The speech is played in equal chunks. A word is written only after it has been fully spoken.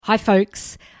Hi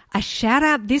folks, a shout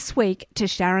out this week to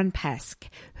Sharon Pask,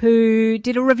 who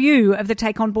did a review of the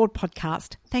Take On Board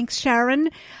podcast. Thanks Sharon.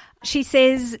 She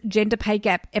says, gender pay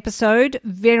gap episode,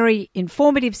 very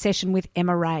informative session with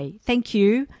Emma Ray. Thank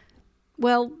you.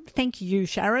 Well, thank you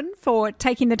Sharon for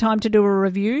taking the time to do a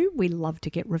review. We love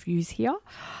to get reviews here.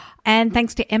 And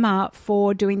thanks to Emma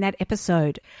for doing that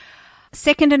episode.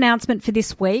 Second announcement for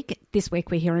this week. This week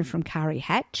we're hearing from Kari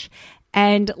Hatch.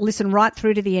 And listen right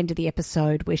through to the end of the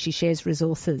episode where she shares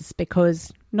resources, because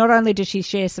not only does she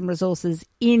share some resources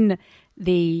in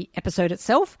the episode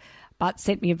itself, but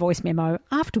sent me a voice memo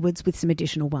afterwards with some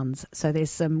additional ones. So there's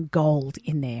some gold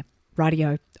in there.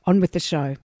 Rightio, on with the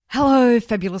show. Hello,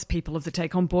 fabulous people of the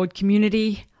Take On Board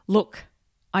community. Look,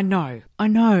 I know.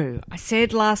 I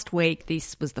said last week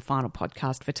this was the final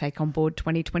podcast for Take On Board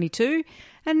 2022,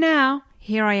 and now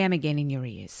here I am again in your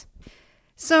ears.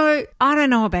 So, I don't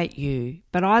know about you,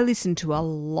 but I listen to a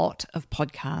lot of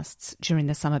podcasts during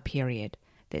the summer period.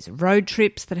 There's road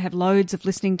trips that have loads of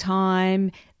listening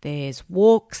time, there's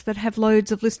walks that have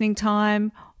loads of listening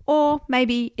time, or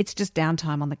maybe it's just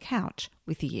downtime on the couch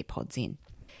with the earpods in.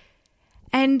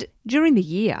 And during the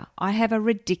year, I have a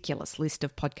ridiculous list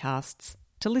of podcasts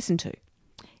to listen to.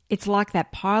 It's like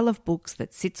that pile of books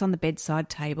that sits on the bedside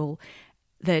table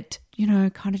that,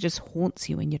 kind of just haunts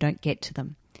you when you don't get to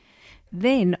them.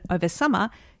 Then, over summer,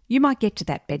 you might get to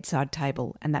that bedside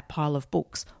table and that pile of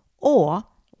books. Or,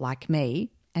 like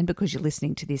me, and because you're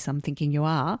listening to this, I'm thinking you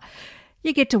are,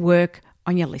 you get to work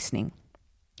on your listening.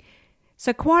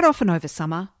 So quite often over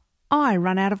summer, I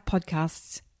run out of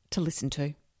podcasts to listen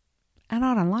to. And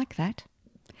I don't like that.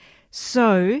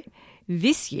 So,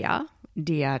 this year,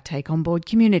 dear Take On Board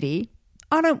community,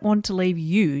 I don't want to leave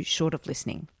you short of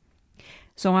listening.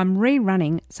 So I'm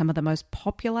rerunning some of the most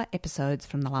popular episodes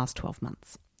from the last 12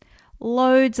 months.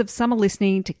 Loads of summer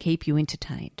listening to keep you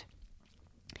entertained.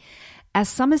 Our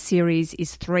summer series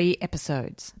is 3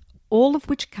 episodes, all of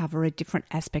which cover a different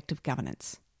aspect of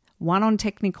governance. One on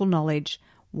technical knowledge,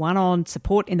 one on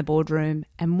support in the boardroom,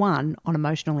 and one on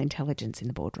emotional intelligence in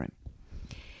the boardroom.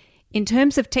 In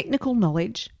terms of technical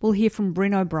knowledge, we'll hear from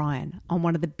Bryn O'Brien on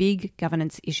one of the big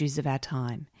governance issues of our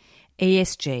time,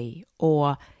 ESG,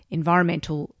 or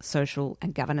environmental, social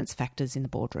and governance factors in the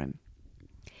boardroom.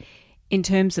 In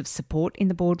terms of support in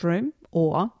the boardroom,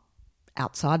 or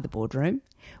outside the boardroom,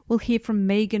 we'll hear from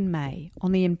Megan May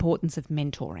on the importance of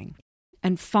mentoring.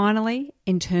 And finally,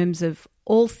 in terms of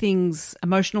all things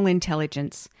emotional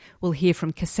intelligence, we'll hear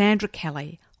from Cassandra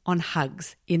Kelly on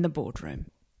hugs in the boardroom.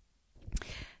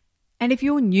 And if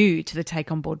you're new to the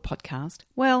Take On Board podcast,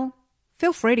 well,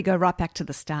 feel free to go right back to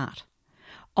the start.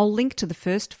 I'll link to the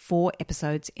first 4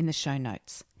 episodes in the show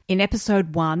notes. In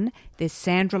episode 1, there's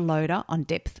Sandra Loader on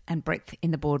depth and breadth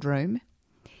in the boardroom.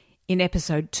 In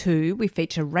episode 2, we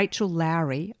feature Rachel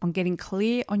Lowry on getting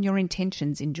clear on your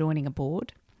intentions in joining a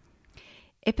board.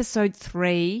 Episode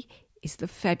 3 is the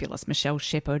fabulous Michelle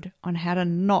Shepherd on how to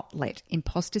not let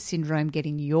imposter syndrome get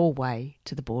in your way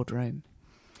to the boardroom.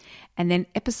 And then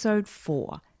episode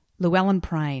 4, Llewellyn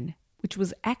Prain, which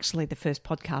was actually the first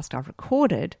podcast I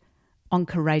recorded, on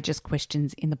courageous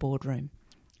questions in the boardroom.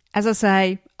 As I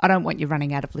say, I don't want you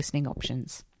running out of listening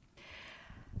options.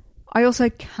 I also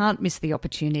can't miss the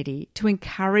opportunity to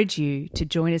encourage you to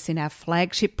join us in our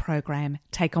flagship program,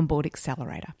 Take On Board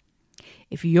Accelerator.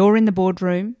 If you're in the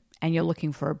boardroom and you're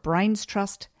looking for a brains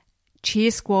trust,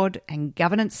 cheer squad and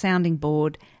governance sounding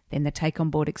board, then the Take On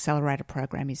Board Accelerator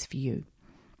program is for you.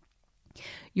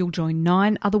 You'll join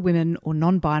 9 other women or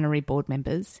non-binary board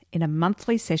members in a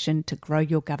monthly session to grow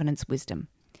your governance wisdom.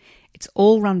 It's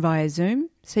all run via Zoom,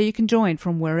 so you can join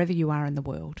from wherever you are in the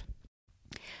world.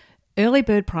 Early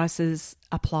bird prices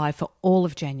apply for all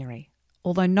of January,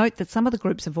 although note that some of the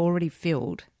groups have already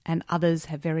filled and others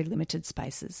have very limited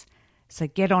spaces. So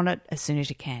get on it as soon as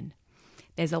you can.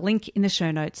 There's a link in the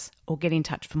show notes, or get in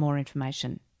touch for more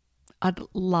information. I'd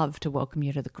love to welcome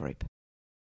you to the group.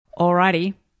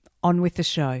 Alrighty. On with the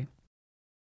show.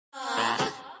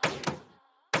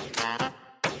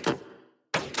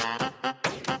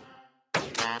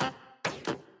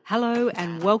 Hello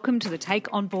and welcome to the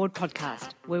Take On Board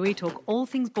podcast, where we talk all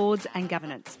things boards and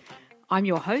governance. I'm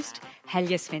your host,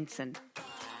 Helja Svensson.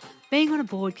 Being on a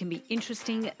board can be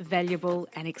interesting, valuable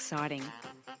and exciting,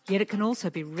 yet it can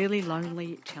also be really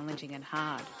lonely, challenging and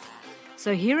hard.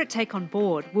 So here at Take On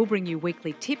Board, we'll bring you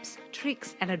weekly tips,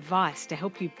 tricks and advice to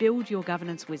help you build your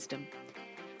governance wisdom.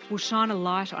 We'll shine a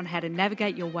light on how to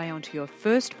navigate your way onto your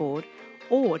first board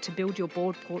or to build your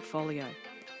board portfolio.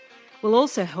 We'll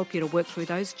also help you to work through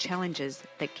those challenges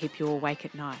that keep you awake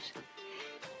at night.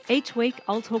 Each week,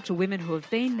 I'll talk to women who have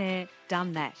been there,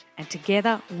 done that, and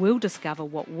together we'll discover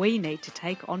what we need to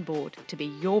take on board to be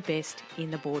your best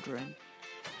in the boardroom.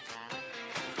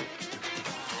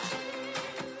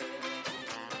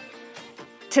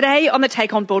 Today on the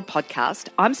Take On Board podcast,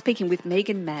 I'm speaking with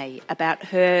Megan May about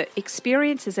her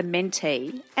experience as a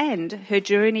mentee and her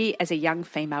journey as a young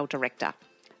female director.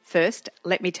 First,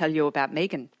 let me tell you about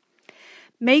Megan.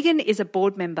 Megan is a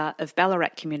board member of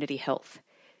Ballarat Community Health.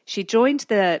 She joined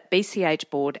the BCH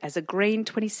board as a green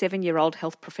 27-year-old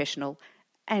health professional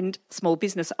and small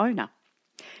business owner.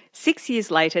 6 years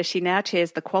later, she now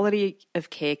chairs the Quality of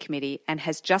Care Committee and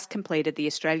has just completed the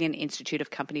Australian Institute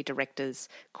of Company Directors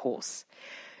course.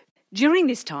 During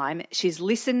this time, she's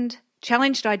listened,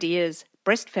 challenged ideas,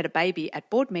 breastfed a baby at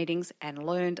board meetings and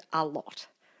learned a lot.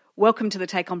 Welcome to the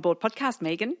Take On Board podcast,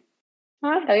 Megan.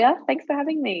 Hi, Helia. Thanks for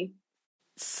having me.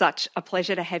 Such a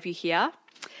pleasure to have you here.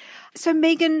 So,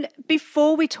 Megan,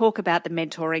 before we talk about the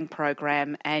mentoring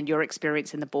program and your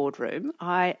experience in the boardroom,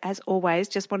 I, as always,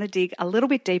 just want to dig a little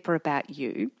bit deeper about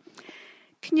you.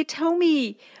 Can you tell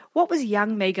me, what was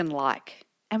young Megan like?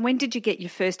 And when did you get your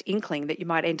first inkling that you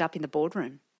might end up in the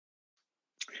boardroom?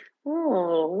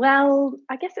 Oh, well,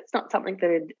 I guess it's not something that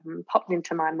had popped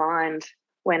into my mind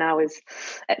when I was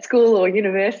at school or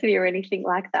university or anything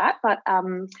like that. But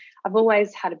I've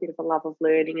always had a bit of a love of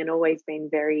learning and always been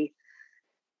very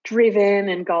driven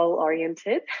and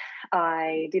goal-oriented.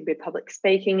 I did with public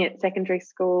speaking at secondary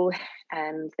school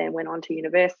and then went on to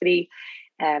university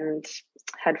and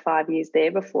had 5 years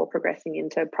there before progressing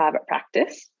into private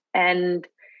practice. And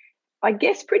I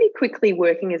guess pretty quickly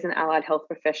working as an allied health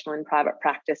professional in private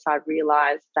practice, I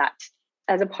realised that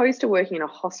as opposed to working in a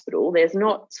hospital, there's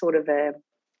not sort of a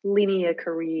linear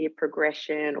career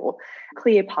progression or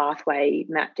clear pathway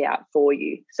mapped out for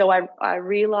you. So I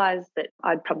realised that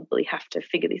I'd probably have to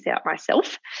figure this out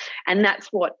myself. And that's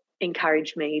what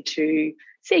encouraged me to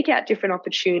seek out different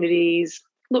opportunities,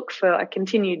 look for a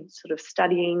continued sort of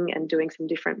studying and doing some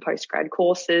different postgrad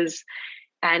courses,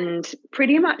 and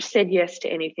pretty much said yes to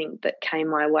anything that came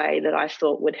my way that I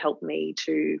thought would help me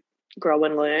to grow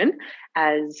and learn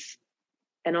as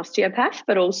an osteopath,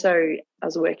 but also I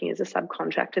was working as a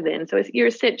subcontractor then. So you're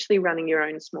essentially running your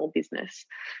own small business.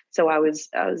 So I was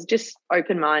just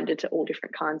open-minded to all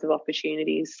different kinds of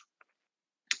opportunities.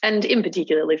 And in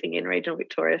particular, living in regional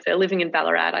Victoria. So living in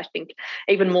Ballarat, I think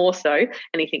even more so,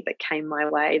 anything that came my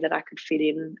way that I could fit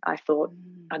in, I thought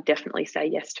I'd definitely say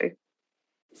yes to.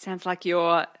 Sounds like you've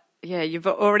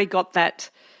already got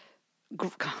that,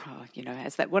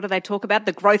 what do they talk about?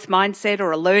 The growth mindset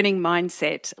or a learning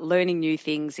mindset, learning new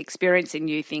things, experiencing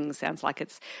new things. Sounds like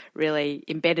it's really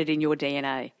embedded in your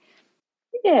DNA.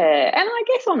 Yeah, and I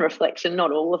guess on reflection,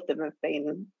 not all of them have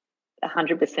been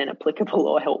 100% applicable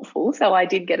or helpful. So I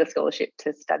did get a scholarship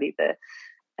to study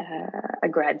a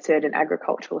grad cert in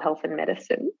agricultural health and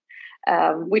medicine,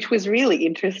 which was really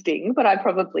interesting, but I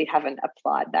probably haven't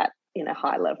applied that in a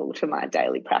high level to my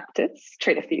daily practice.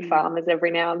 Treat a few farmers every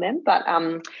now and then, but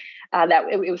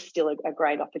it was still a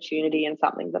great opportunity and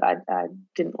something that I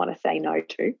didn't want to say no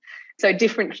to. So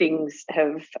different things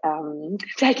have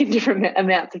taken different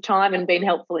amounts of time and been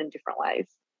helpful in different ways.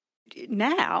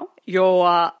 Now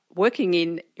you're working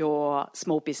in your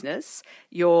small business,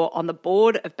 you're on the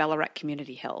board of Ballarat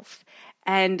Community Health,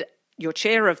 and you're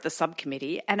chair of the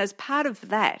subcommittee, and as part of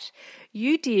that,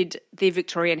 you did the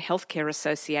Victorian Healthcare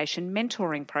Association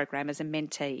mentoring program as a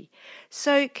mentee.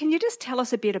 So can you just tell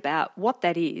us a bit about what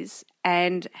that is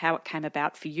and how it came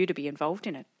about for you to be involved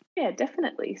in it? Yeah,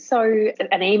 definitely. So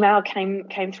an email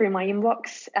came through my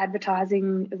inbox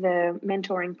advertising the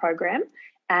mentoring program,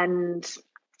 and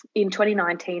in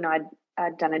 2019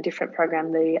 I'd done a different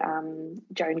program, the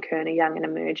Joan Kerner Young and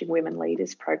Emerging Women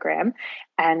Leaders program,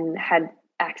 and had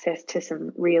access to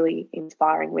some really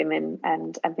inspiring women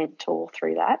and a mentor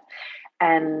through that.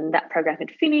 And that program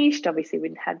had finished. Obviously,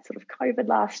 we'd had sort of COVID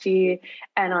last year,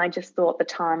 and I just thought the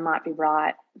time might be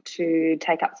right to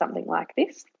take up something like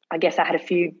this. I guess I had a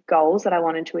few goals that I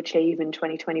wanted to achieve in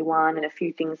 2021 and a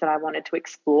few things that I wanted to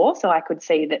explore, so I could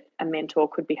see that a mentor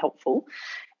could be helpful.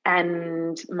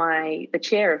 And the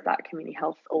chair of that community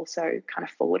health also kind of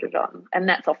forwarded on. And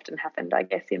that's often happened, I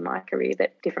guess, in my career,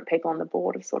 that different people on the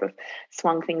board have sort of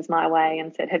swung things my way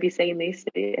and said, have you seen this?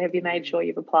 Have you made sure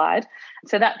you've applied?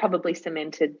 So that probably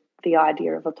cemented the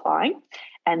idea of applying.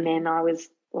 And then I was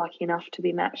lucky enough to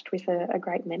be matched with a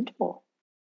great mentor.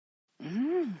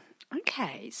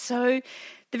 Okay, so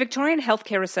the Victorian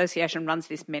Healthcare Association runs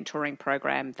this mentoring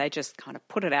program. They just kind of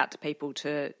put it out to people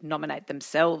to nominate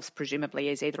themselves, presumably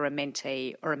as either a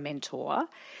mentee or a mentor.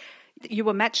 You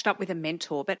were matched up with a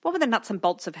mentor, but what were the nuts and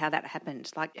bolts of how that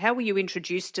happened? Like, how were you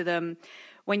introduced to them?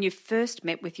 when you first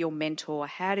met with your mentor,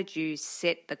 how did you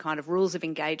set the kind of rules of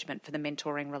engagement for the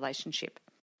mentoring relationship?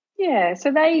 Yeah,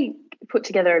 so they put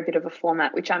together a bit of a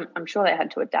format, which I'm sure they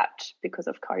had to adapt because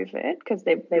of COVID, because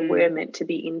they were meant to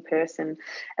be in-person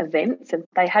events. And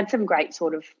they had some great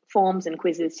sort of forms and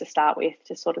quizzes to start with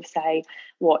to sort of say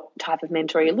what type of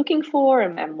mentor you're looking for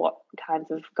and what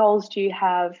kinds of goals do you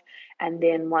have. And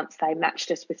then once they matched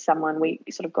us with someone, we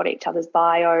sort of got each other's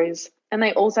bios. And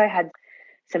they also had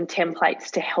some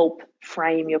templates to help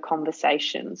frame your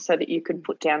conversation so that you could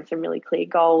put down some really clear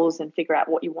goals and figure out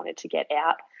what you wanted to get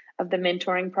out of the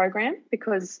mentoring program.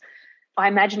 Because I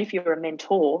imagine if you're a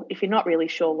mentor, if you're not really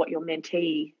sure what your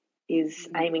mentee is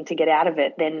aiming to get out of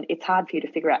it, then it's hard for you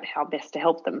to figure out how best to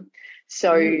help them.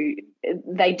 So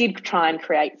they did try and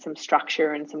create some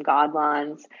structure and some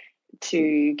guidelines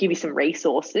to give you some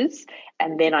resources.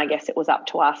 And then I guess it was up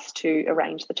to us to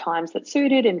arrange the times that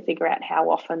suited and figure out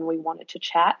how often we wanted to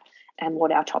chat and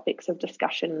what our topics of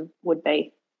discussion would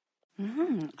be.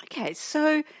 Okay,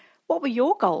 so what were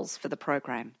your goals for the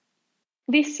program?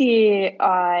 This year,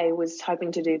 I was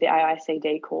hoping to do the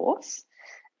AICD course.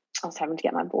 I was having to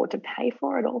get my board to pay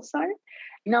for it also.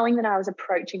 Knowing that I was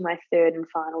approaching my third and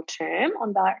final term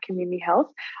on Ballarat Community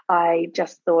Health, I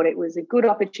just thought it was a good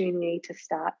opportunity to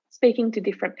start speaking to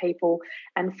different people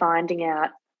and finding out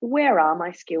where are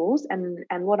my skills and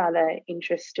what other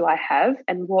interests do I have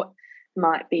and what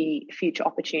might be future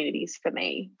opportunities for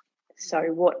me. So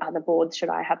what other boards should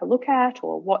I have a look at,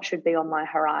 or what should be on my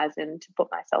horizon to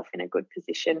put myself in a good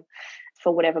position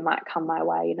for whatever might come my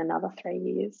way in another 3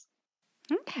 years.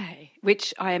 Okay,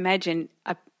 which I imagine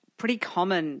are pretty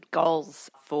common goals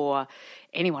for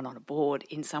anyone on a board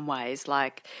in some ways,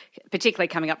 like particularly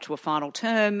coming up to a final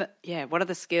term. Yeah, what are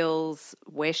the skills?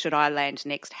 Where should I land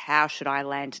next? How should I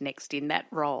land next in that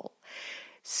role?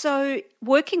 So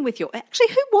working with actually,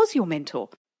 who was your mentor?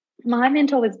 My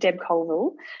mentor was Deb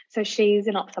Colville. So she's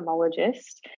an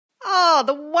ophthalmologist. Oh,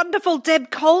 the wonderful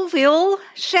Deb Colville.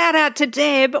 Shout out to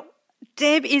Deb.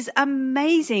 Deb is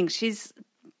amazing. She's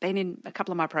been in a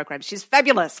couple of my programs. She's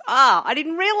fabulous. I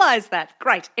didn't realise that.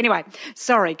 Great. Anyway,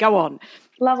 sorry, go on.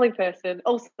 Lovely person.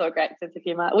 Also a great sense of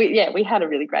humour. We had a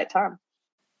really great time.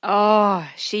 Oh,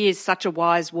 she is such a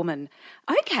wise woman.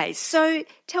 Okay, so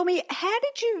tell me, how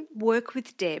did you work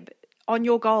with Deb on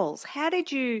your goals? How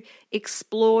did you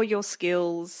explore your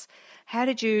skills? How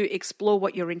did you explore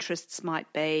what your interests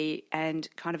might be and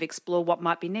kind of explore what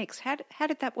might be next? How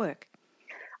did that work?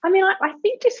 I mean, I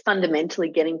think just fundamentally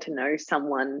getting to know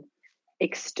someone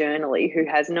externally who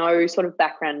has no sort of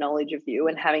background knowledge of you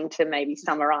and having to maybe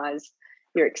summarise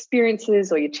your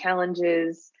experiences or your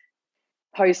challenges,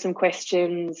 pose some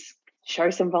questions, show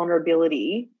some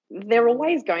vulnerability. They're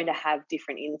always going to have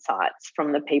different insights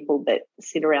from the people that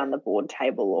sit around the board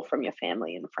table or from your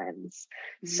family and friends.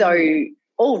 So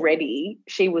already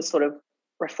she was sort of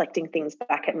reflecting things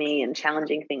back at me and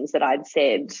challenging things that I'd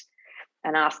said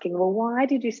and asking, well, why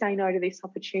did you say no to this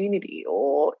opportunity?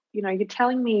 Or, you're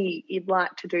telling me you'd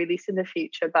like to do this in the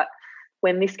future, but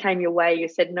when this came your way, you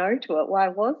said no to it. Why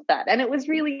was that? And it was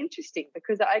really interesting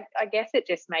because I guess it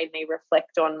just made me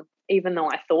reflect on, even though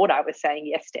I thought I was saying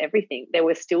yes to everything, there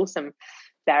were still some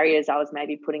barriers I was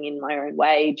maybe putting in my own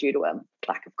way due to a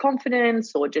lack of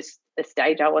confidence or just the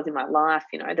stage I was in my life.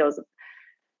 There was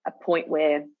a point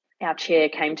where our chair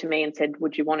came to me and said,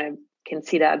 would you want to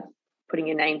consider putting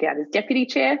your name down as deputy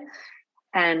chair?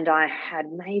 And I had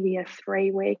maybe a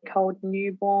 3-week-old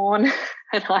newborn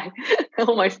and I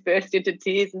almost burst into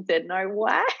tears and said, no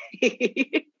way.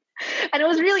 And it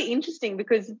was really interesting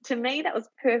because to me that was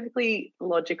perfectly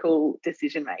logical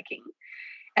decision-making.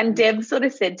 And Deb sort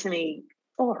of said to me,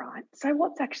 all right, so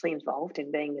what's actually involved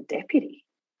in being the deputy?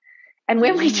 And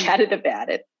when we chatted about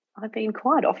it, I've been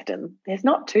quite often, there's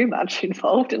not too much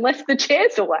involved unless the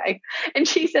chair's away. And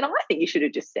she said, I think you should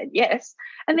have just said yes.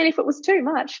 And then if it was too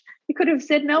much, you could have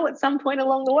said no at some point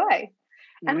along the way.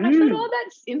 And I thought,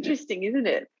 that's interesting, isn't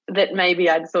it? That maybe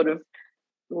I'd sort of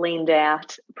leaned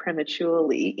out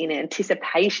prematurely in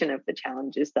anticipation of the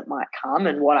challenges that might come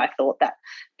and what I thought that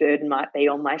burden might be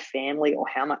on my family or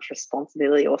how much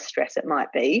responsibility or stress it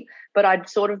might be. But I'd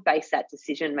sort of base that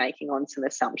decision making on some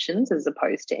assumptions as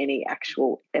opposed to any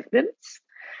actual evidence.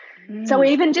 So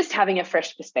even just having a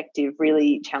fresh perspective,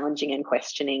 really challenging and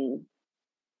questioning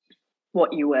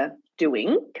what you were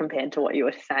doing compared to what you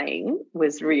were saying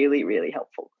was really, really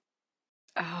helpful.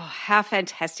 Oh, how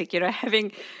fantastic.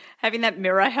 Having that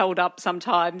mirror held up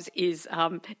sometimes is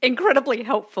incredibly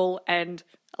helpful and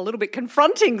a little bit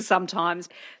confronting sometimes.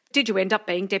 Did you end up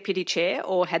being deputy chair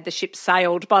or had the ship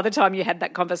sailed by the time you had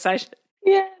that conversation?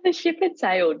 Yeah, the ship had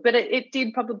sailed, but it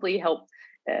did probably help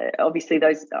obviously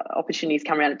those opportunities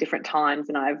come around at different times,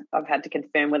 and I've had to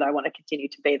confirm whether I want to continue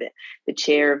to be the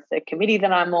chair of the committee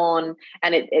that I'm on,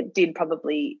 and it did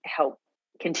probably help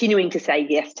continuing to say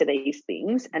yes to these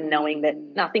things and knowing that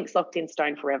nothing's locked in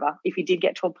stone forever. If you did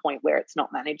get to a point where it's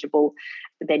not manageable,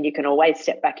 then you can always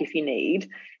step back if you need,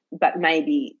 but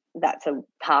maybe that's a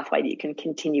pathway that you can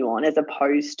continue on, as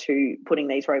opposed to putting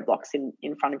these roadblocks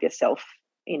in front of yourself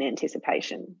in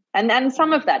anticipation. And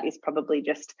some of that is probably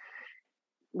just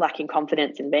lacking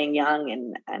confidence in being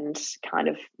young and kind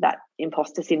of that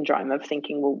imposter syndrome of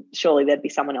thinking, well, surely there'd be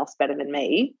someone else better than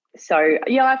me. So,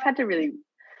 yeah, I've had to really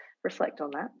reflect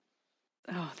on that.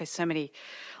 Oh, there's so many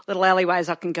little alleyways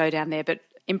I can go down there, but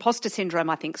imposter syndrome,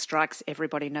 I think, strikes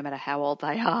everybody no matter how old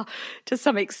they are to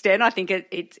some extent. I think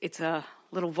it's a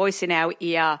little voice in our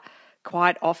ear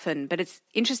quite often, but it's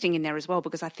interesting in there as well,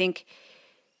 because I think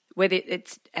whether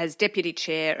it's as deputy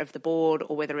chair of the board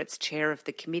or whether it's chair of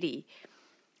the committee,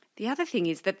 the other thing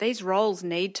is that these roles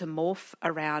need to morph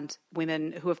around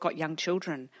women who have got young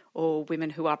children, or women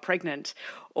who are pregnant,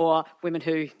 or women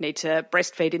who need to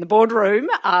breastfeed in the boardroom.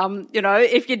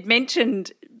 If you'd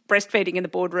mentioned breastfeeding in the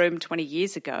boardroom 20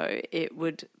 years ago, it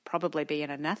would probably be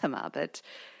an anathema. But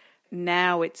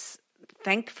now it's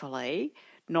thankfully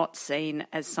not seen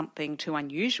as something too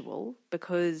unusual,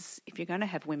 because if you're going to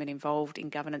have women involved in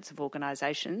governance of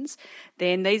organisations,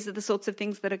 then these are the sorts of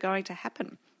things that are going to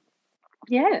happen.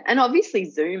 Yeah, and obviously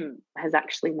Zoom has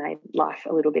actually made life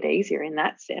a little bit easier in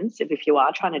that sense, if you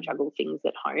are trying to juggle things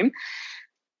at home.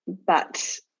 But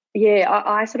yeah,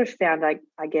 I sort of found,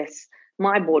 I guess,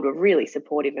 my board were really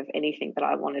supportive of anything that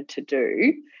I wanted to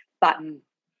do. But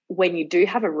when you do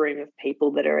have a room of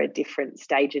people that are a different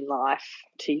stage in life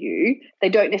to you, they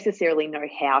don't necessarily know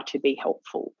how to be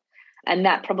helpful. And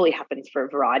that probably happens for a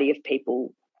variety of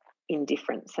people in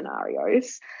different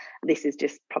scenarios. This is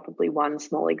just probably one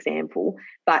small example.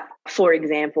 But for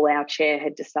example, our chair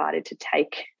had decided to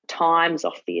take times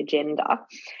off the agenda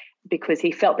because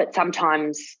he felt that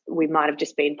sometimes we might have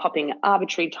just been popping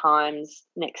arbitrary times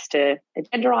next to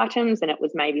agenda items, and it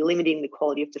was maybe limiting the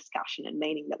quality of discussion and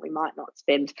meaning that we might not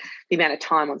spend the amount of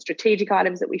time on strategic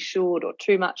items that we should, or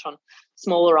too much on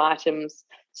smaller items.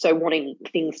 So wanting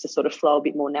things to sort of flow a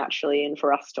bit more naturally, and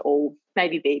for us to all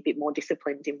maybe be a bit more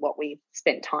disciplined in what we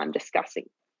spent time discussing.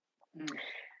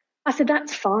 I said,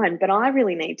 that's fine, but I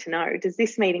really need to know, does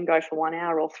this meeting go for 1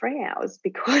 hour or 3 hours?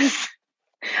 Because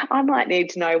I might need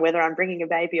to know whether I'm bringing a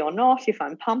baby or not, if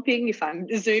I'm pumping, if I'm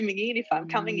Zooming in, if I'm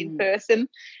coming in person.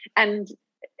 And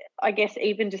I guess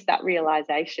even just that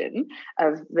realisation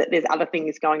of that there's other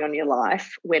things going on in your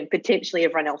life when potentially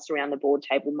everyone else around the board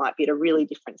table might be at a really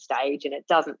different stage, and it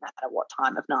doesn't matter what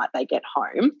time of night they get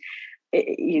home,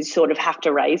 you sort of have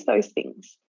to raise those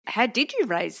things. How did you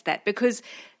raise that? Because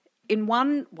in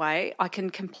one way, I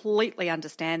can completely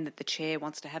understand that the chair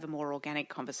wants to have a more organic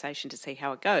conversation to see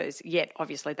how it goes, yet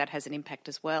obviously that has an impact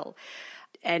as well.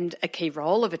 And a key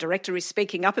role of a director is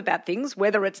speaking up about things,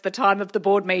 whether it's the time of the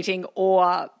board meeting or,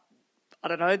 I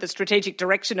don't know, the strategic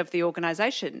direction of the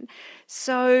organisation.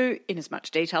 So in as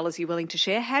much detail as you're willing to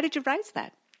share, how did you raise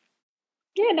that?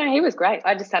 Yeah, no, he was great.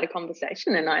 I just had a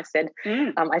conversation and I said,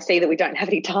 I see that we don't have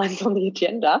any times on the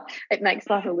agenda. It makes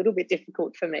life a little bit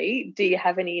difficult for me. Do you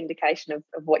have any indication of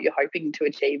what you're hoping to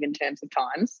achieve in terms of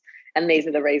times? And these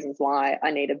are the reasons why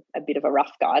I need a bit of a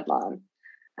rough guideline.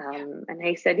 And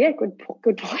he said, yeah, good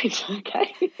point.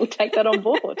 Okay, we'll take that on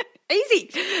board.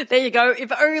 Easy. There you go.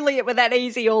 If only it were that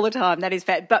easy all the time. That is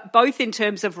fact. But both in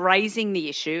terms of raising the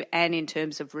issue and in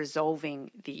terms of resolving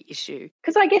the issue.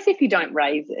 Because I guess if you don't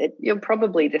raise it, you're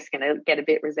probably just going to get a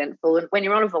bit resentful. And when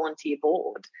you're on a volunteer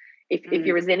board, if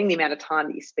you're resenting the amount of time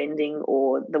that you're spending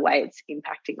or the way it's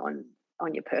impacting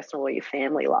on your personal or your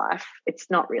family life, it's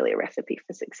not really a recipe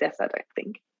for success, I don't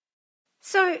think.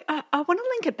 So I want to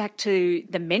link it back to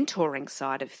the mentoring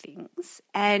side of things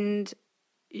and,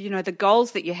 you know, the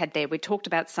goals that you had there. We talked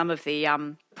about some of the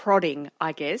prodding,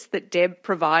 I guess, that Deb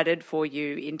provided for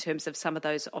you in terms of some of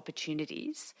those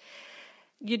opportunities.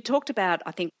 You talked about,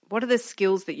 I think, what are the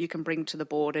skills that you can bring to the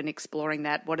board and exploring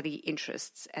that? What are the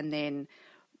interests and then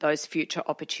those future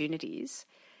opportunities?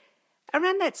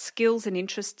 Around that skills and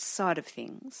interests side of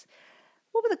things,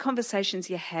 what were the conversations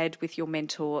you had with your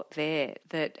mentor there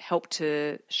that helped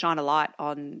to shine a light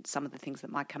on some of the things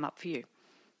that might come up for you?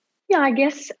 Yeah, I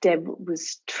guess Deb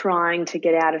was trying to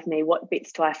get out of me what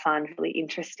bits do I find really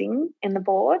interesting in the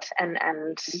board.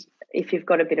 And if you've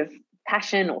got a bit of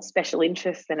passion or special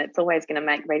interest, then it's always going to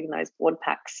make reading those board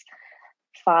packs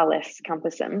far less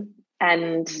cumbersome.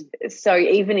 And so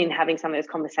even in having some of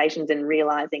those conversations and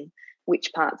realising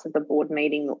which parts of the board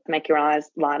meeting make your eyes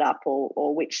light up,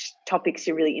 or which topics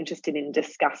you're really interested in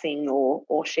discussing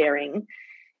or sharing,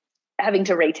 having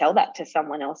to retell that to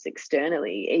someone else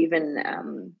externally,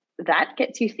 even that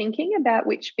gets you thinking about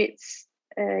which bits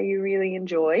you really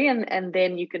enjoy, and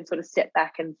then you can sort of step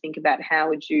back and think about how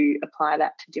would you apply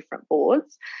that to different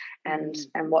boards, and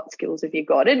what skills have you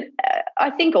got. And I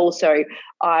think also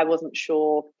I wasn't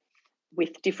sure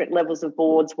with different levels of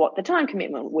boards what the time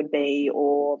commitment would be,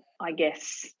 or I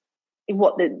guess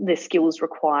what the skills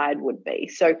required would be.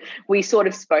 So we sort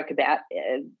of spoke about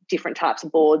different types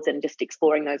of boards and just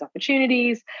exploring those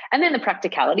opportunities, and then the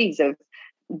practicalities of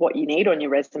what you need on your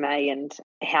resume and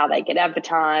how they get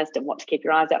advertised and what to keep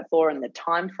your eyes out for, and the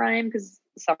time frame, because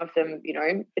some of them, you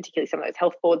know, particularly some of those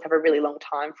health boards have a really long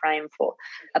time frame for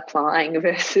applying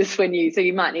versus so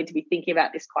you might need to be thinking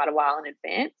about this quite a while in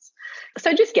advance.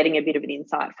 So just getting a bit of an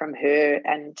insight from her,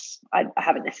 and I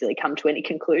haven't necessarily come to any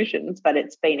conclusions, but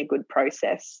it's been a good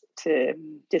process to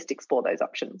just explore those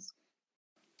options.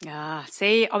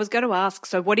 See, I was going to ask,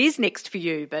 so what is next for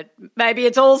you? But maybe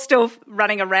it's all still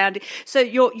running around. So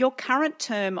your current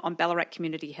term on Ballarat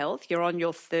Community Health, you're on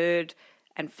your third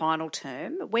and final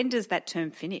term. When does that term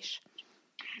finish?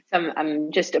 So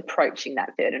I'm just approaching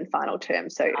that third and final term.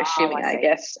 So assuming I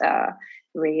guess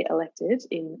re-elected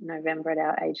in November at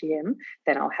our AGM,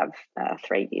 then I'll have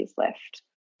 3 years left.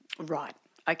 Right.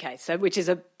 Okay. So which is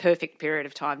a perfect period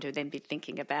of time to then be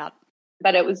thinking about.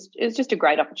 But it was just a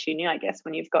great opportunity, I guess,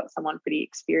 when you've got someone pretty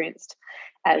experienced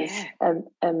as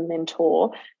a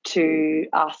mentor to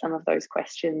ask some of those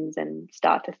questions and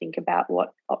start to think about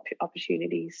what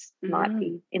opportunities might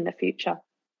be in the future.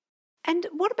 And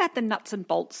what about the nuts and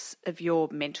bolts of your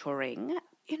mentoring?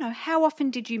 You know, how often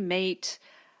did you meet?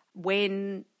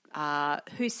 When?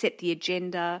 Who set the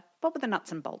agenda? What were the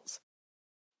nuts and bolts?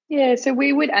 Yeah, so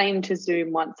we would aim to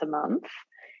Zoom once a month,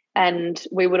 and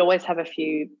we would always have a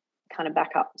few kind of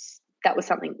backups. That was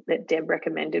something that Deb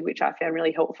recommended, which I found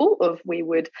really helpful. We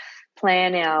would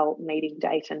plan our meeting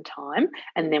date and time,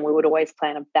 and then we would always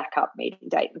plan a backup meeting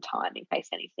date and time in case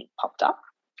anything popped up.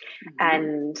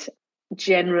 And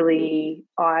generally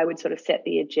I would sort of set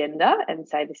the agenda and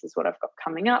say, this is what I've got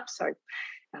coming up. So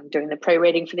I'm doing the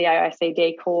pre-reading for the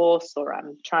AICD course, or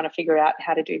I'm trying to figure out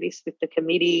how to do this with the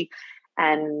committee.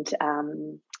 And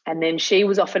then she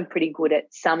was often pretty good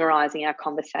at summarising our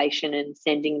conversation and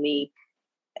sending me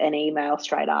an email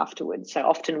straight afterwards. So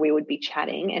often we would be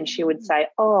chatting and she would say,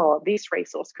 oh, this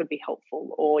resource could be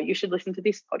helpful, or you should listen to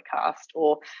this podcast,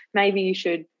 or maybe you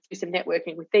should do some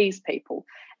networking with these people.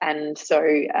 And so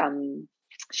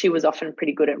she was often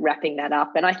pretty good at wrapping that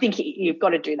up. And I think you've got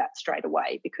to do that straight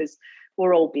away because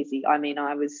we're all busy. I mean,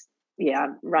 I was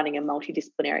running a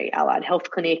multidisciplinary allied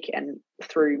health clinic, and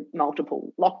through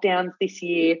multiple lockdowns this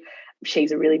year,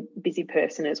 she's a really busy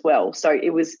person as well. So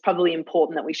it was probably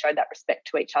important that we showed that respect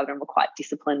to each other and were quite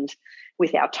disciplined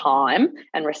with our time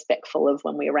and respectful of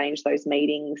when we arranged those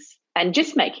meetings, and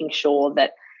just making sure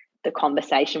that the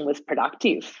conversation was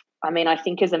productive. I mean, I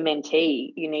think as a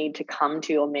mentee, you need to come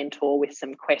to your mentor with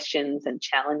some questions and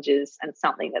challenges and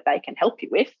something that they can help you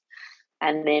with,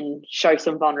 and then show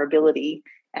some vulnerability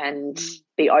and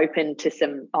be open to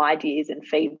some ideas and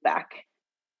feedback.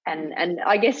 And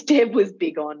I guess Deb was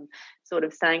big on sort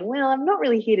of saying, well, I'm not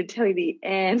really here to tell you the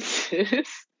answers.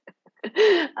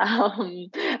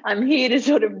 I'm here to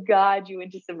sort of guide you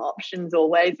into some options or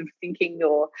ways of thinking,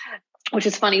 which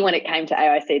is funny when it came to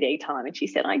AICD time. And she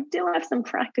said, I do have some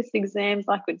practice exams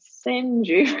I could send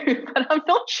you, but I'm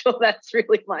not sure that's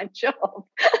really my job.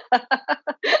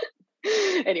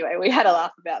 Anyway, we had a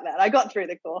laugh about that. I got through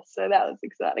the course, so that was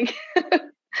exciting.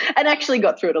 And actually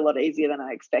got through it a lot easier than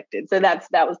I expected. So that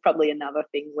was probably another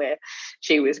thing where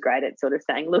she was great at sort of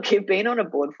saying, look, you've been on a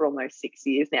board for almost 6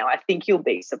 years now. I think you'll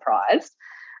be surprised.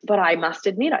 But I must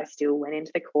admit, I still went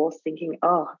into the course thinking,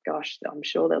 oh, gosh, I'm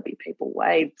sure there'll be people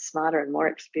way smarter and more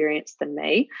experienced than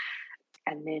me.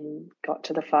 And then got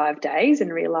to the 5 days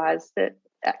and realised that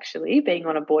actually being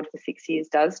on a board for 6 years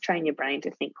does train your brain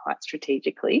to think quite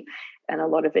strategically. And a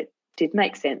lot of it did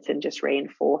make sense and just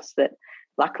reinforce that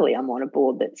luckily I'm on a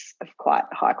board that's of quite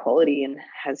high quality and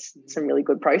has some really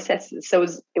good processes. So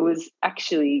it was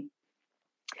actually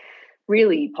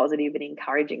really positive and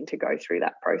encouraging to go through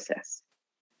that process.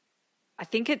 I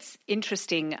think it's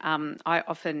interesting. I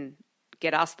often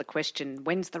get asked the question,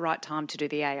 when's the right time to do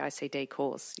the AICD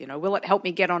course? You know, will it help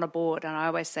me get on a board? And I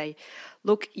always say,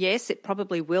 look, yes, it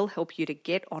probably will help you to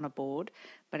get on a board,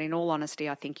 but in all honesty,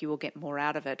 I think you will get more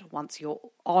out of it once you're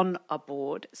on a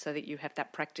board so that you have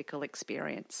that practical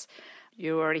experience.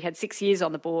 You already had 6 years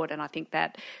on the board, and I think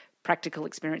that practical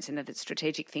experience in the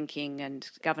strategic thinking and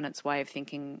governance way of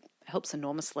thinking helps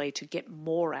enormously to get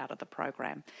more out of the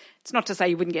program. It's not to say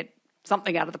you wouldn't get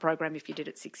something out of the program if you did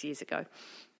it 6 years ago.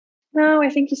 No, I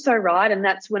think you're so right. And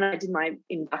that's when I did my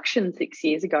induction 6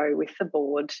 years ago with the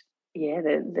board. Yeah,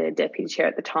 the deputy chair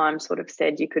at the time sort of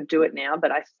said you could do it now,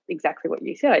 but exactly what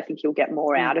you said, I think you'll get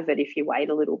more out of it if you wait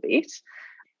a little bit.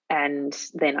 And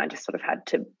then I just sort of had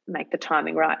to make the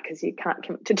timing right because you can't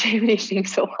commit to too many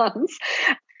things at once.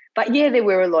 But yeah, there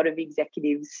were a lot of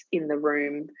executives in the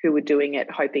room who were doing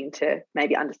it, hoping to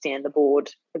maybe understand the board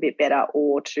a bit better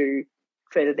or to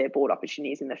further their board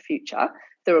opportunities in the future.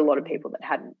 There were a lot of people that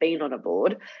hadn't been on a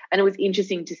board, and it was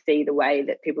interesting to see the way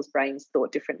that people's brains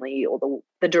thought differently or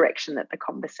the direction that the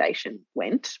conversation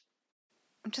went.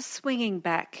 I'm just swinging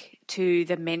back to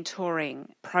the mentoring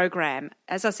program.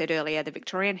 As I said earlier, the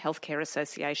Victorian Healthcare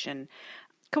Association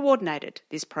coordinated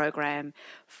this program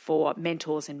for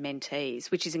mentors and mentees,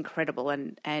 which is incredible.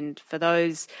 And for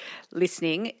those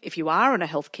listening, if you are on a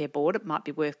healthcare board, it might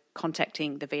be worth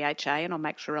contacting the VHA, and I'll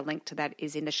make sure a link to that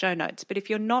is in the show notes. But if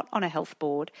you're not on a health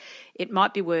board, it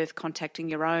might be worth contacting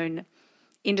your own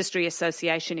industry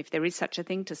association, if there is such a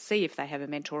thing, to see if they have a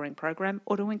mentoring program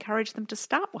or to encourage them to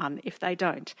start one if they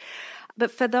don't. But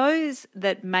for those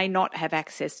that may not have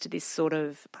access to this sort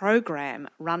of program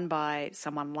run by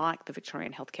someone like the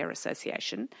Victorian Healthcare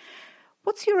Association,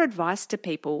 what's your advice to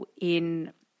people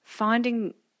in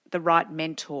finding the right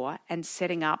mentor and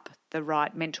setting up the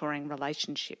right mentoring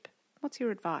relationship? What's your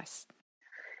advice?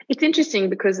 It's interesting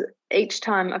because each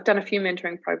time I've done a few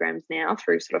mentoring programs now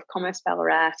through sort of Commerce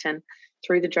Ballarat and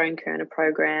through the Joan Kerner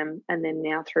program and then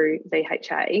now through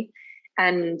VHA.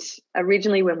 And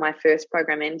originally when my first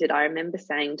program ended, I remember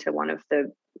saying to one of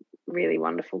the really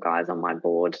wonderful guys on my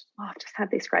board, I've just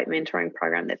had this great mentoring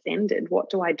program that's ended.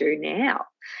 What do I do now?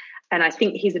 And I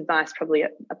think his advice probably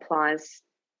applies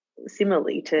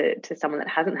similarly to someone that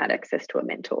hasn't had access to a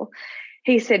mentor.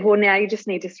 He said, well, now you just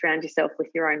need to surround yourself with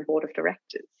your own board of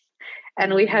directors.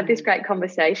 And we had this great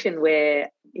conversation where,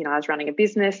 I was running a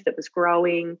business that was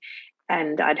growing,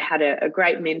 and I'd had a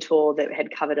great mentor that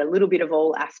had covered a little bit of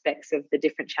all aspects of the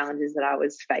different challenges that I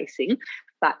was facing.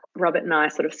 But Robert and I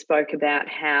sort of spoke about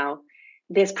how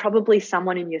there's probably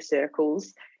someone in your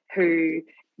circles who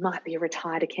might be a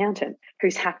retired accountant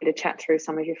who's happy to chat through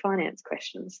some of your finance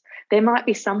questions. There might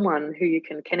be someone who you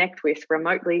can connect with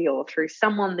remotely or through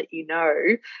someone that you know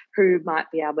who might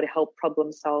be able to help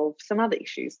problem solve some other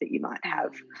issues that you might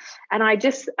have. And I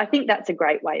think that's a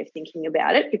great way of thinking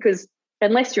about it, because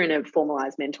unless you're in a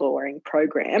formalised mentoring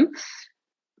program,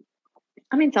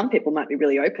 I mean, some people might be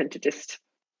really open to just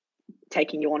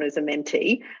taking you on as a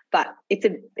mentee, but it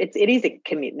is a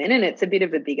commitment and it's a bit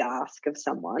of a big ask of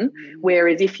someone.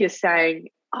 Whereas if you're saying,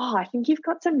 I think you've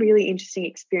got some really interesting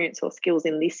experience or skills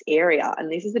in this area,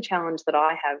 and this is the challenge that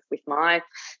I have with my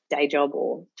day job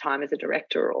or time as a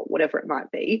director or whatever it might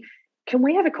be, can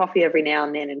we have a coffee every now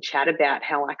and then and chat about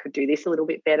how I could do this a little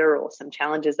bit better or some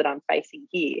challenges that I'm facing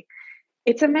here?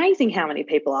 It's amazing how many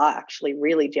people are actually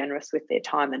really generous with their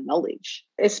time and knowledge,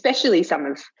 especially some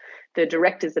of the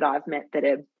directors that I've met that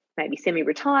are maybe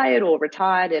semi-retired or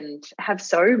retired and have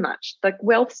so much like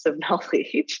wealths of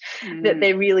knowledge that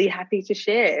they're really happy to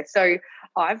share. So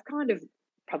I've kind of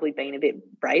probably been a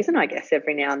bit brazen, I guess,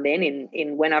 every now and then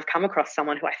in when I've come across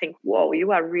someone who I think, whoa,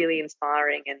 you are really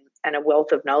inspiring and a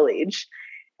wealth of knowledge.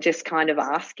 Just kind of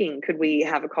asking, could we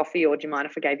have a coffee, or do you mind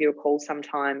if I gave you a call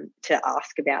sometime to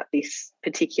ask about this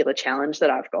particular challenge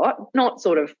that I've got? Not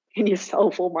sort of, can you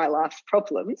solve all my life's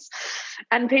problems?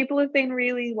 And people have been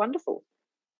really wonderful.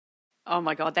 Oh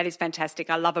my God, that is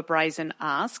fantastic. I love a brazen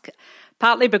ask,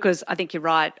 partly because I think you're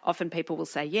right. Often people will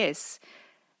say yes.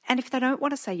 And if they don't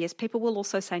want to say yes, people will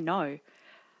also say no.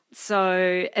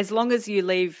 So as long as you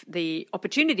leave the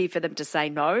opportunity for them to say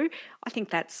no, I think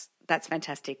that's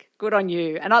fantastic. Good on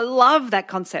you. And I love that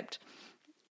concept.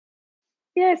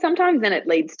 Yeah, sometimes then it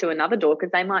leads to another door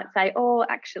because they might say,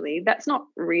 actually, that's not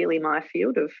really my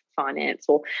field of finance,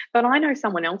 but I know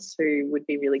someone else who would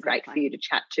be really great for you to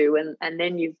chat to. And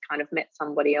then you've kind of met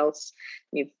somebody else.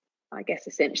 You've, I guess,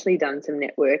 essentially done some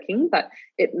networking, but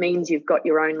it means you've got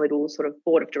your own little sort of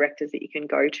board of directors that you can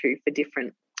go to for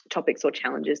different topics or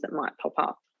challenges that might pop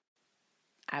up.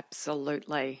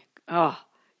 Absolutely. Oh,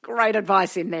 great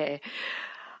advice in there.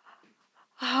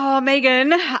 Oh,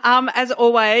 Megan, as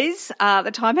always,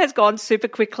 the time has gone super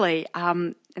quickly,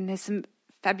 and there's some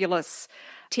fabulous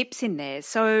tips in there.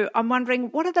 So I'm wondering,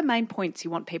 what are the main points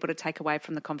you want people to take away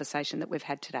from the conversation that we've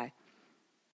had today?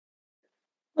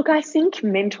 Look, I think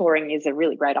mentoring is a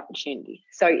really great opportunity.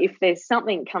 So if there's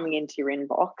something coming into your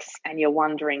inbox and you're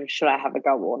wondering, should I have a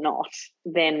go or not,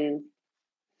 then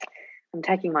I'm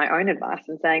taking my own advice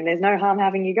and saying there's no harm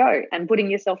having you go and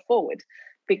putting yourself forward,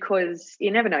 because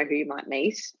you never know who you might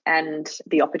meet and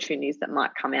the opportunities that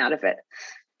might come out of it.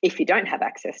 If you don't have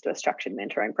access to a structured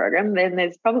mentoring program, then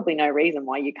there's probably no reason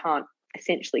why you can't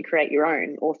essentially create your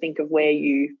own, or think of where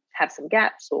you have some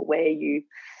gaps or where you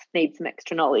need some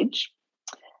extra knowledge.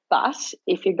 But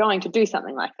if you're going to do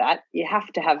something like that, you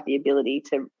have to have the ability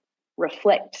to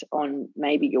reflect on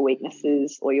maybe your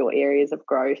weaknesses or your areas of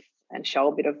growth and show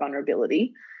a bit of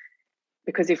vulnerability.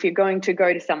 Because if you're going to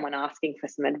go to someone asking for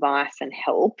some advice and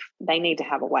help, they need to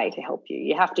have a way to help you.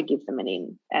 You have to give them an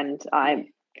in. And I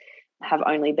have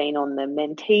only been on the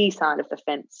mentee side of the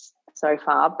fence so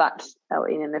far, but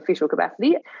in an official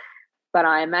capacity. But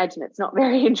I imagine it's not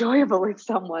very enjoyable if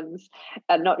someone's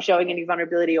not showing any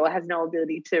vulnerability or has no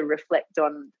ability to reflect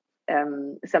on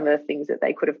some of the things that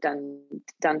they could have done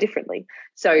differently.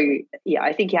 So, yeah,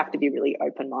 I think you have to be really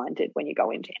open-minded when you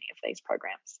go into any of these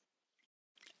programs.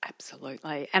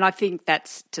 Absolutely. And I think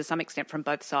that's to some extent from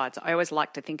both sides. I always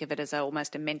like to think of it as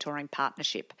almost a mentoring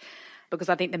partnership, because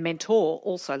I think the mentor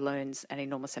also learns an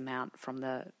enormous amount from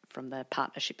the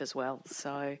partnership as well.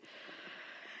 So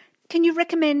can you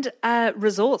recommend a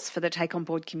resource for the Take On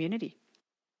Board community?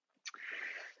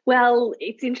 Well,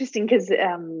 it's interesting because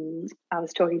I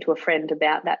was talking to a friend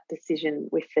about that decision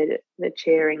with the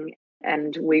chairing,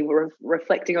 and we were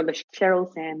reflecting on the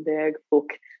Sheryl Sandberg book,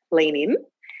 Lean In,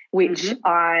 which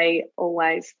I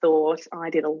always thought I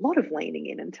did a lot of leaning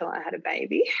in until I had a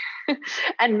baby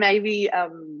and maybe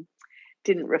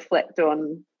didn't reflect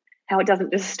on how it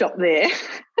doesn't just stop there.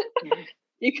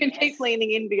 You can keep leaning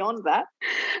in beyond that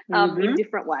in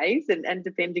different ways and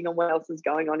depending on what else is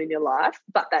going on in your life.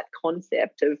 But that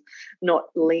concept of not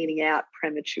leaning out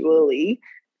prematurely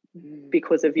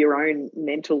because of your own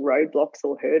mental roadblocks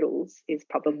or hurdles is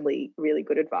probably really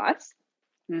good advice.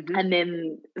 And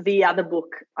then the other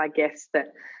book, I guess, that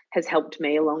has helped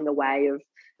me along the way of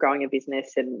growing a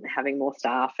business and having more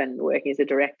staff and working as a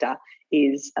director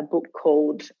is a book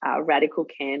called Radical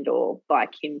Candor by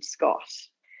Kim Scott.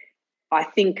 I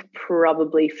think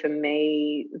probably for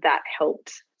me that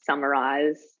helped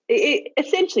summarise.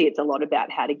 Essentially, it's a lot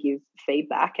about how to give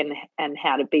feedback and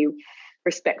how to be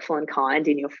respectful and kind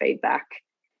in your feedback,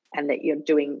 and that you're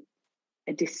doing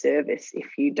a disservice if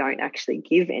you don't actually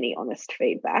give any honest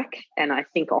feedback. And I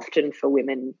think often for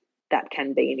women that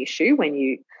can be an issue when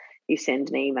you send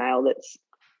an email that's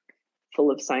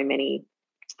full of so many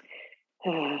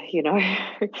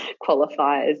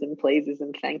qualifiers and pleases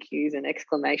and thank yous and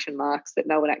exclamation marks that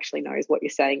no one actually knows what you're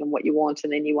saying and what you want,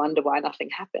 and then you wonder why nothing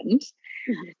happened.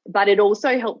 But it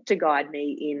also helped to guide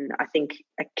me in, I think,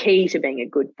 a key to being a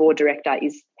good board director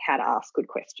is how to ask good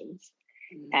questions.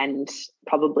 And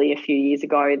probably a few years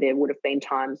ago, there would have been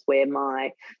times where my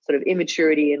sort of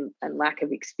immaturity and lack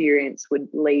of experience would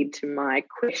lead to my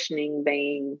questioning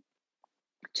being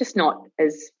just not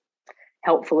as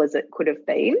helpful as it could have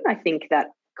been. I think that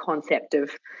concept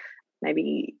of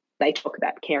maybe they talk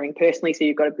about caring personally, so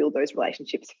you've got to build those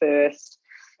relationships first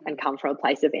and come from a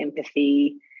place of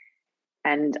empathy.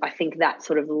 And I think that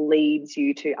sort of leads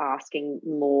you to asking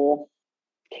more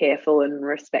careful and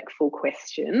respectful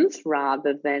questions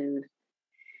rather than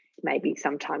maybe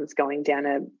sometimes going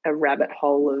down a rabbit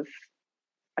hole of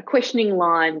a questioning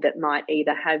line that might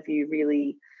either have you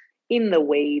really in the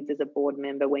weeds as a board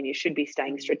member when you should be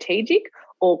staying strategic,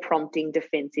 or prompting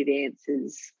defensive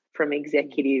answers from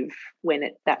executive when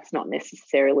that's not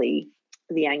necessarily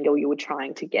the angle you were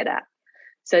trying to get at.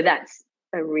 So that's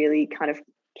a really kind of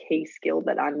key skill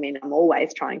that I'm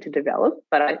always trying to develop,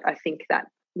 but I think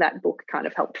that book kind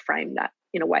of helped frame that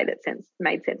in a way that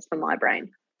made sense for my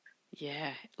brain.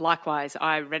 Yeah, likewise.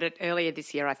 I read it earlier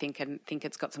this year, I think, and think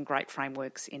it's got some great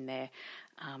frameworks in there.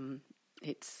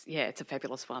 It's a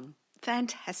fabulous one.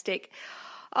 Fantastic.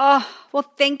 Oh, well,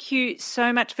 thank you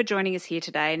so much for joining us here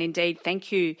today. And indeed,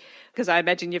 thank you, because I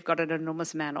imagine you've got an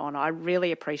enormous amount on. I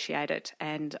really appreciate it.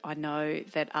 And I know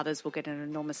that others will get an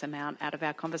enormous amount out of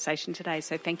our conversation today.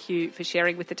 So thank you for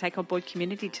sharing with the Take On Board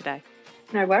community today.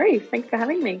 No worries. Thanks for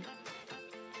having me.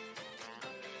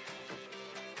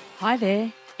 Hi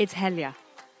there, it's Helia.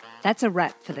 That's a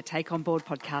wrap for the Take On Board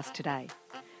podcast today.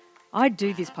 I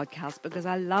do this podcast because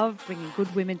I love bringing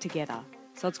good women together.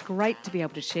 So it's great to be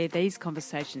able to share these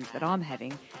conversations that I'm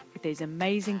having with these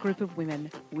amazing group of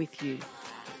women with you.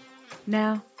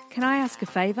 Now, can I ask a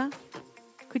favour?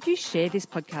 Could you share this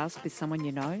podcast with someone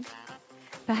you know?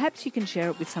 Perhaps you can share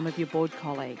it with some of your board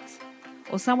colleagues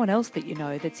or someone else that you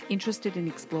know that's interested in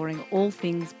exploring all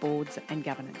things boards and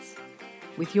governance.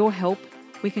 With your help,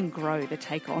 we can grow the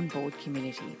Take On Board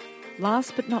community.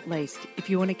 Last but not least, if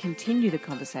you want to continue the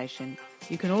conversation,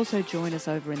 You can also join us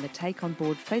over in the Take On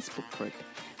Board Facebook group,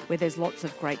 where there's lots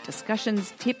of great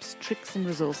discussions, tips, tricks and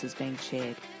resources being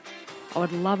shared. I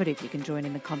would love it if you can join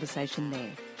in the conversation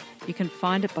there. You can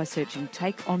find it by searching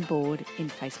Take On Board in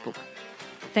Facebook.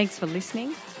 Thanks for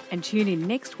listening, and tune in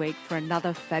next week for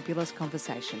another fabulous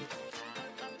conversation.